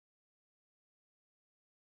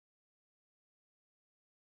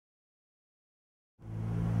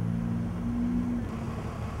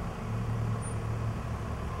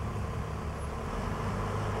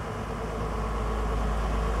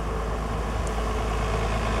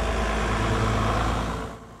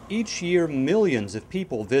Each year, millions of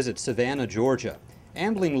people visit Savannah, Georgia,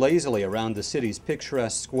 ambling lazily around the city's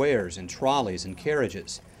picturesque squares in trolleys and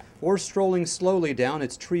carriages, or strolling slowly down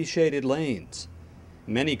its tree-shaded lanes.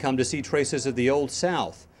 Many come to see traces of the Old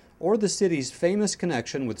South, or the city's famous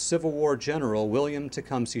connection with Civil War General William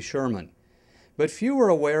Tecumseh Sherman. But few are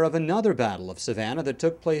aware of another battle of Savannah that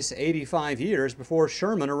took place 85 years before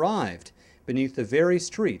Sherman arrived, beneath the very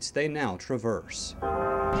streets they now traverse.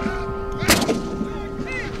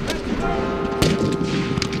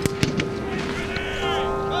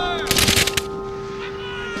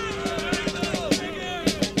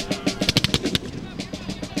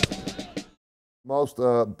 Most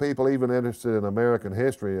people even interested in American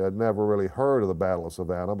history had never really heard of the Battle of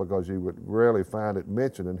Savannah because you would rarely find it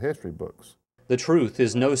mentioned in history books. The truth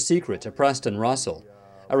is no secret to Preston Russell.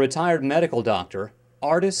 A retired medical doctor,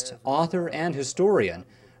 artist, author, and historian,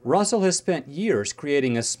 Russell has spent years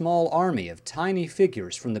creating a small army of tiny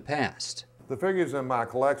figures from the past. The figures in my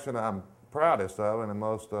collection I'm proudest of and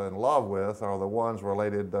most in love with are the ones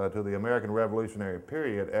related to the American Revolutionary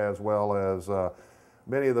period, as well as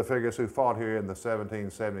many of the figures who fought here in the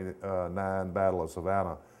 1779 Battle of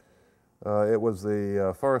Savannah. It was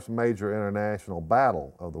the first major international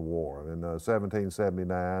battle of the war in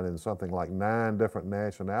 1779, and something like 9 different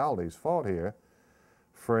nationalities fought here: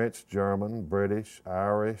 French, German, British,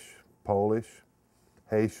 Irish, Polish,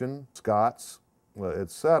 Haitian, Scots,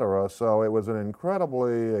 etc. So it was an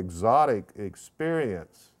incredibly exotic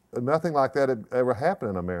experience. Nothing like that had ever happened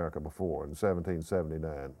in America before in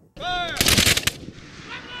 1779.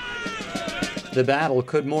 The battle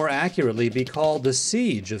could more accurately be called the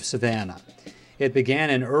Siege of Savannah. It began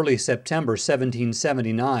in early September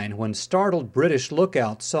 1779 when startled British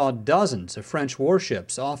lookouts saw dozens of French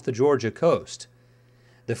warships off the Georgia coast.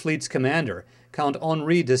 The fleet's commander, Count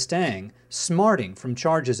Henri d'Estaing, smarting from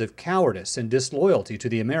charges of cowardice and disloyalty to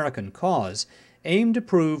the American cause, aimed to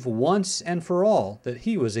prove once and for all that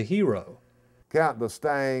he was a hero. Count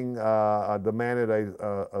d'Estaing demanded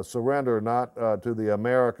a surrender not to the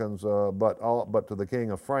Americans but to the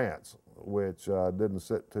King of France, which didn't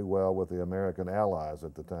sit too well with the American allies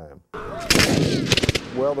at the time.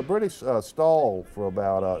 Well, the British stalled for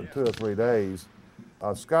about 2 or 3 days.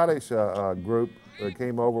 A Scottish group that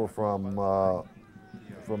came over from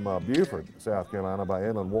Beaufort, South Carolina, by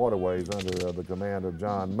inland waterways under the command of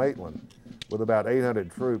John Maitland, with about 800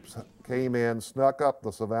 troops, came in, snuck up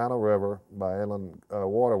the Savannah River by inland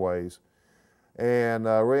waterways, and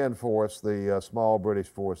reinforced the small British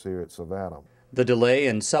force here at Savannah. The delay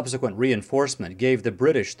and subsequent reinforcement gave the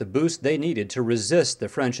British the boost they needed to resist the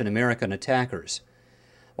French and American attackers.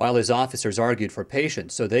 While his officers argued for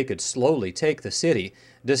patience so they could slowly take the city,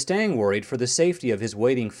 d'Estaing worried for the safety of his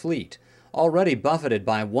waiting fleet, already buffeted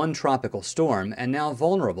by one tropical storm and now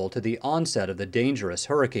vulnerable to the onset of the dangerous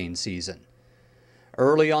hurricane season.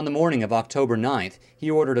 Early on the morning of October 9th, he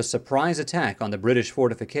ordered a surprise attack on the British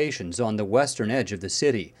fortifications on the western edge of the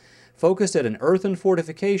city, focused at an earthen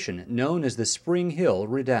fortification known as the Spring Hill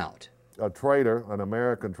Redoubt. A traitor, an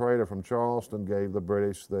American traitor from Charleston, gave the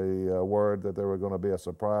British the word that there were going to be a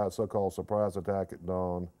so-called surprise attack at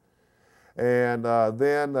dawn. And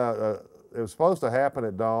then it was supposed to happen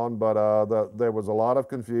at dawn, but there was a lot of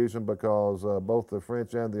confusion because both the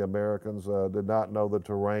French and the Americans did not know the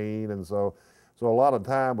terrain, and so a lot of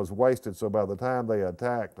time was wasted. So by the time they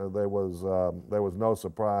attacked, there was no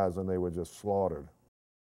surprise, and they were just slaughtered.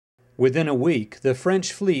 Within a week, the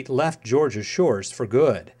French fleet left Georgia's shores for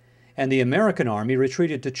good, and the American army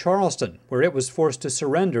retreated to Charleston, where it was forced to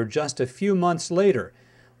surrender just a few months later,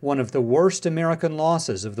 one of the worst American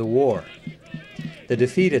losses of the war. The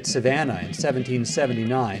defeat at Savannah in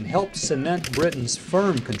 1779 helped cement Britain's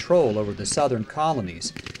firm control over the southern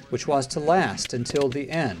colonies, which was to last until the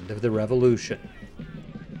end of the Revolution.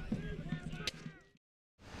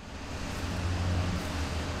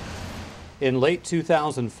 In late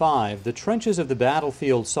 2005, the trenches of the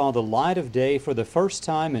battlefield saw the light of day for the first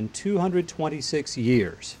time in 226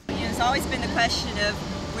 years. It's always been the question of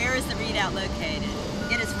where is the redoubt located?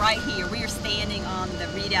 It is right here. We are standing on the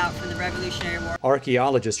redoubt from the Revolutionary War.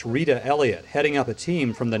 Archaeologist Rita Elliott, heading up a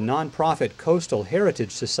team from the nonprofit Coastal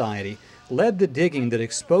Heritage Society, led the digging that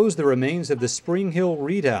exposed the remains of the Spring Hill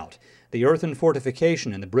Redoubt, the earthen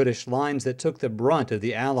fortification in the British lines that took the brunt of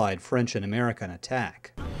the Allied French and American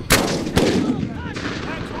attack.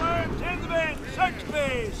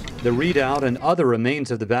 The redoubt and other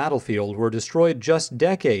remains of the battlefield were destroyed just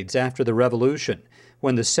decades after the Revolution,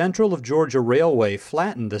 when the Central of Georgia Railway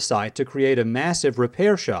flattened the site to create a massive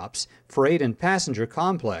repair shops, freight and passenger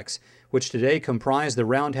complex, which today comprise the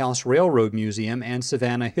Roundhouse Railroad Museum and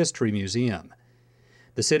Savannah History Museum.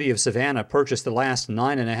 The city of Savannah purchased the last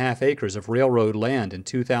 9.5 acres of railroad land in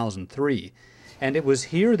 2003, and it was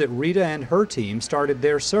here that Rita and her team started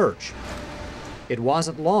their search. It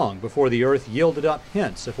wasn't long before the earth yielded up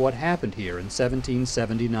hints of what happened here in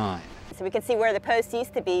 1779. So we can see where the posts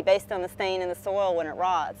used to be based on the stain in the soil when it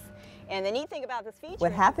rots. And the neat thing about this feature...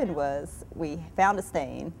 What happened was we found a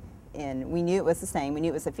stain, and we knew it was a stain, we knew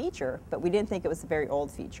it was a feature, but we didn't think it was a very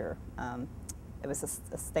old feature. It was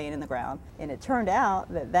a stain in the ground, and it turned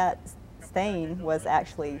out that that stain was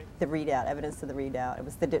actually the readout, evidence of the readout. It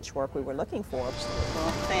was the ditch work we were looking for. Well,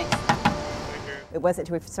 thanks. It wasn't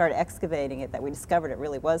until we started excavating it that we discovered it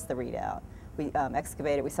really was the readout. We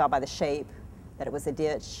excavated, we saw by the shape that it was a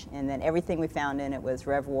ditch, and then everything we found in it was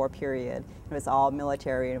Rev War period. It was all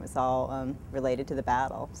military, and it was all related to the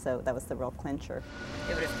battle, so that was the real clincher.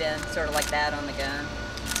 It would have been sort of like that on the gun.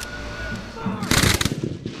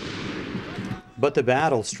 But the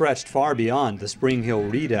battle stretched far beyond the Spring Hill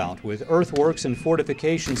Redoubt, with earthworks and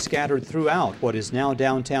fortifications scattered throughout what is now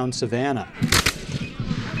downtown Savannah.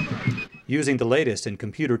 Using the latest in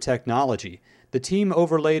computer technology, the team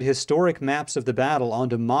overlaid historic maps of the battle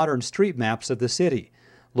onto modern street maps of the city,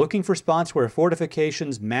 looking for spots where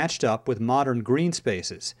fortifications matched up with modern green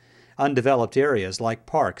spaces, undeveloped areas like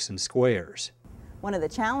parks and squares. One of the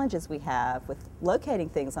challenges we have with locating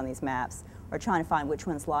things on these maps are trying to find which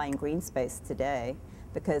ones lie in green space today,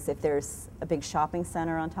 because if there's a big shopping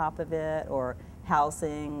center on top of it, or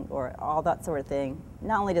housing, or all that sort of thing,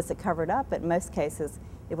 not only does it cover it up, but in most cases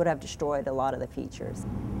it would have destroyed a lot of the features.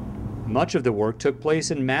 Much of the work took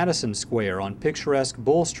place in Madison Square on picturesque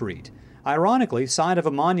Bull Street, ironically site of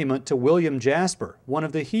a monument to William Jasper, one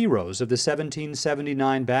of the heroes of the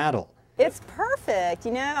 1779 battle. It's perfect,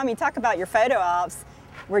 you know, I mean, talk about your photo ops.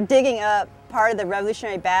 We're digging up part of the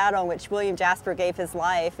Revolutionary battle in which William Jasper gave his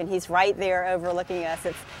life, and he's right there overlooking us.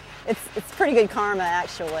 It's pretty good karma,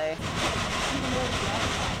 actually.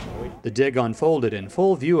 The dig unfolded in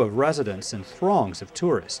full view of residents and throngs of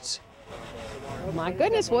tourists. Oh my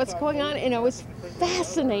goodness, what's going on? And I was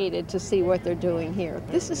fascinated to see what they're doing here.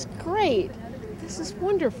 This is great. This is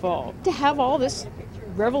wonderful. To have all this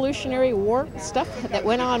Revolutionary War stuff that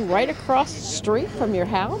went on right across the street from your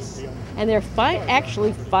house, and they're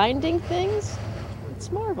actually finding things,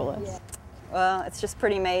 it's marvelous. Well, it's just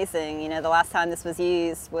pretty amazing. You know, the last time this was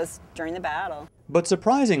used was during the battle. But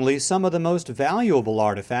surprisingly, some of the most valuable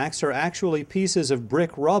artifacts are actually pieces of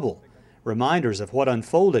brick rubble, reminders of what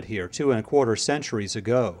unfolded here 2¼ centuries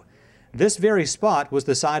ago. This very spot was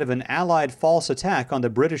the site of an Allied false attack on the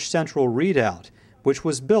British Central Redoubt, which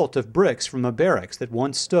was built of bricks from a barracks that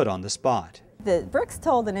once stood on the spot. The bricks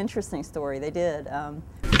told an interesting story. They did.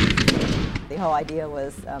 The whole idea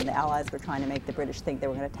was the Allies were trying to make the British think they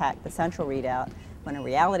were going to attack the Central Redoubt, when in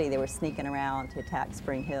reality they were sneaking around to attack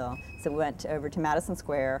Spring Hill. So we went over to Madison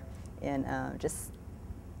Square and just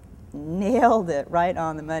nailed it right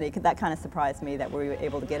on the money. That kind of surprised me that we were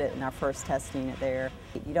able to get it in our first testing it there.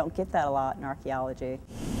 You don't get that a lot in archaeology.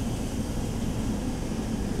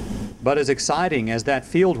 But as exciting as that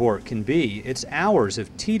field work can be, it's hours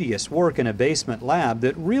of tedious work in a basement lab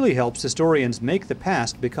that really helps historians make the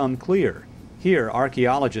past become clear. Here,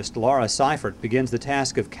 archaeologist Laura Seifert begins the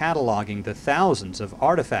task of cataloging the thousands of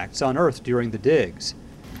artifacts unearthed during the digs.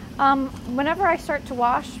 Whenever I start to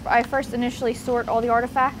wash, I first initially sort all the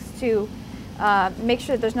artifacts to make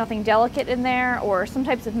sure that there's nothing delicate in there, or some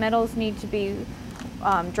types of metals need to be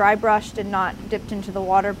dry brushed and not dipped into the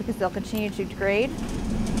water because they'll continue to degrade.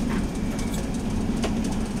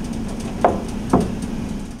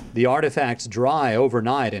 The artifacts dry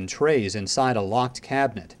overnight in trays inside a locked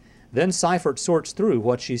cabinet. Then Seifert sorts through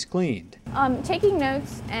what she's cleaned. Taking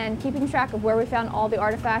notes and keeping track of where we found all the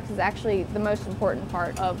artifacts is actually the most important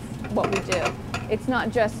part of what we do. It's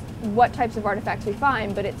not just what types of artifacts we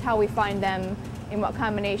find, but it's how we find them, in what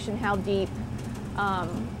combination, how deep,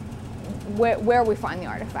 where we find the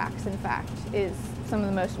artifacts, in fact, is some of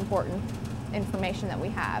the most important information that we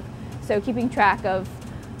have. So keeping track of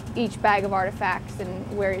each bag of artifacts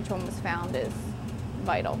and where each one was found is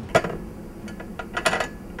vital.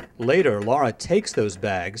 Later, Laura takes those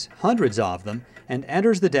bags, hundreds of them, and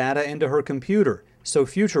enters the data into her computer so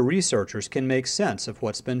future researchers can make sense of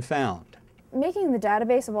what's been found. Making the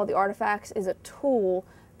database of all the artifacts is a tool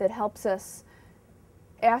that helps us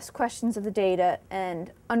ask questions of the data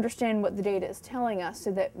and understand what the data is telling us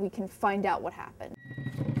so that we can find out what happened.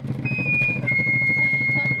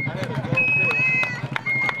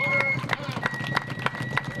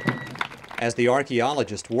 As the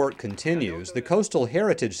archaeologist work continues, the Coastal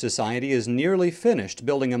Heritage Society is nearly finished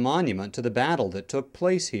building a monument to the battle that took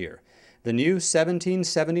place here, the new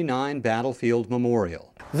 1779 Battlefield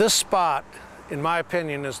Memorial. This spot in my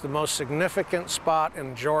opinion, is the most significant spot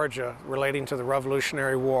in Georgia relating to the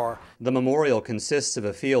Revolutionary War. The memorial consists of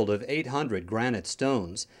a field of 800 granite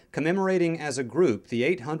stones, commemorating as a group the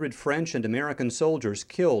 800 French and American soldiers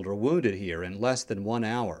killed or wounded here in less than 1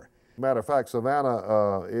 hour. Matter of fact,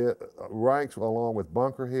 Savannah it ranks along with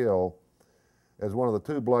Bunker Hill as one of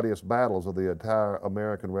the 2 bloodiest battles of the entire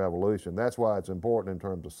American Revolution. That's why it's important in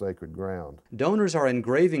terms of sacred ground. Donors are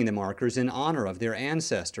engraving the markers in honor of their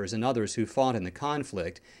ancestors and others who fought in the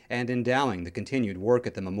conflict and endowing the continued work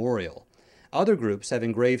at the memorial. Other groups have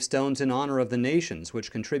engraved stones in honor of the nations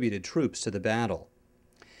which contributed troops to the battle.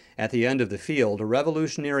 At the end of the field, a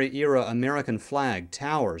Revolutionary-era American flag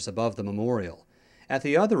towers above the memorial. At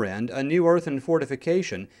the other end, a new earthen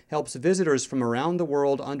fortification helps visitors from around the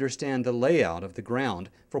world understand the layout of the ground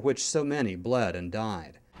for which so many bled and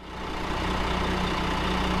died.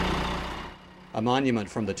 A monument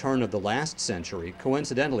from the turn of the last century,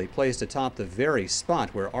 coincidentally placed atop the very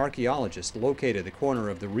spot where archaeologists located the corner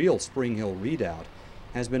of the real Spring Hill Redoubt,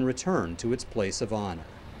 has been returned to its place of honor.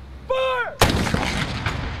 Fire!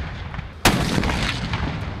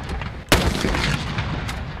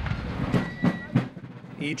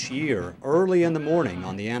 Each year, early in the morning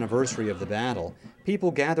on the anniversary of the battle,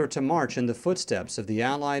 people gather to march in the footsteps of the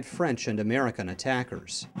Allied French and American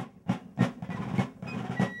attackers.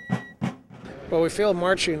 Well, we feel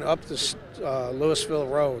marching up this Louisville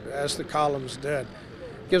Road, as the columns did,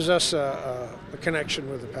 gives us a connection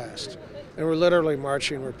with the past. And we're literally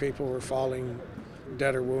marching where people were falling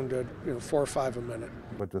dead or wounded, 4 or 5 a minute.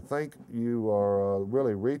 But to think you are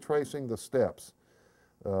really retracing the steps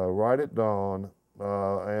right at dawn,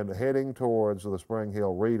 and heading towards the Spring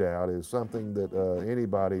Hill Redoubt is something that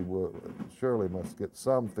anybody surely must get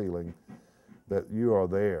some feeling that you are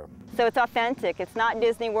there. So it's authentic. It's not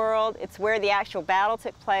Disney World. It's where the actual battle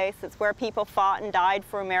took place. It's where people fought and died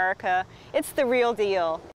for America. It's the real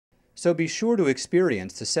deal. So be sure to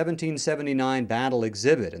experience the 1779 battle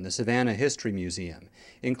exhibit in the Savannah History Museum,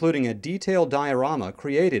 including a detailed diorama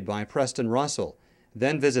created by Preston Russell.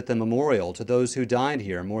 Then visit the memorial to those who died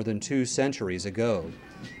here more than 2 centuries ago.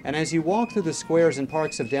 And as you walk through the squares and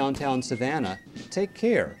parks of downtown Savannah, take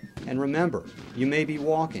care and remember, you may be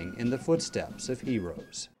walking in the footsteps of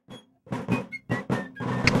heroes.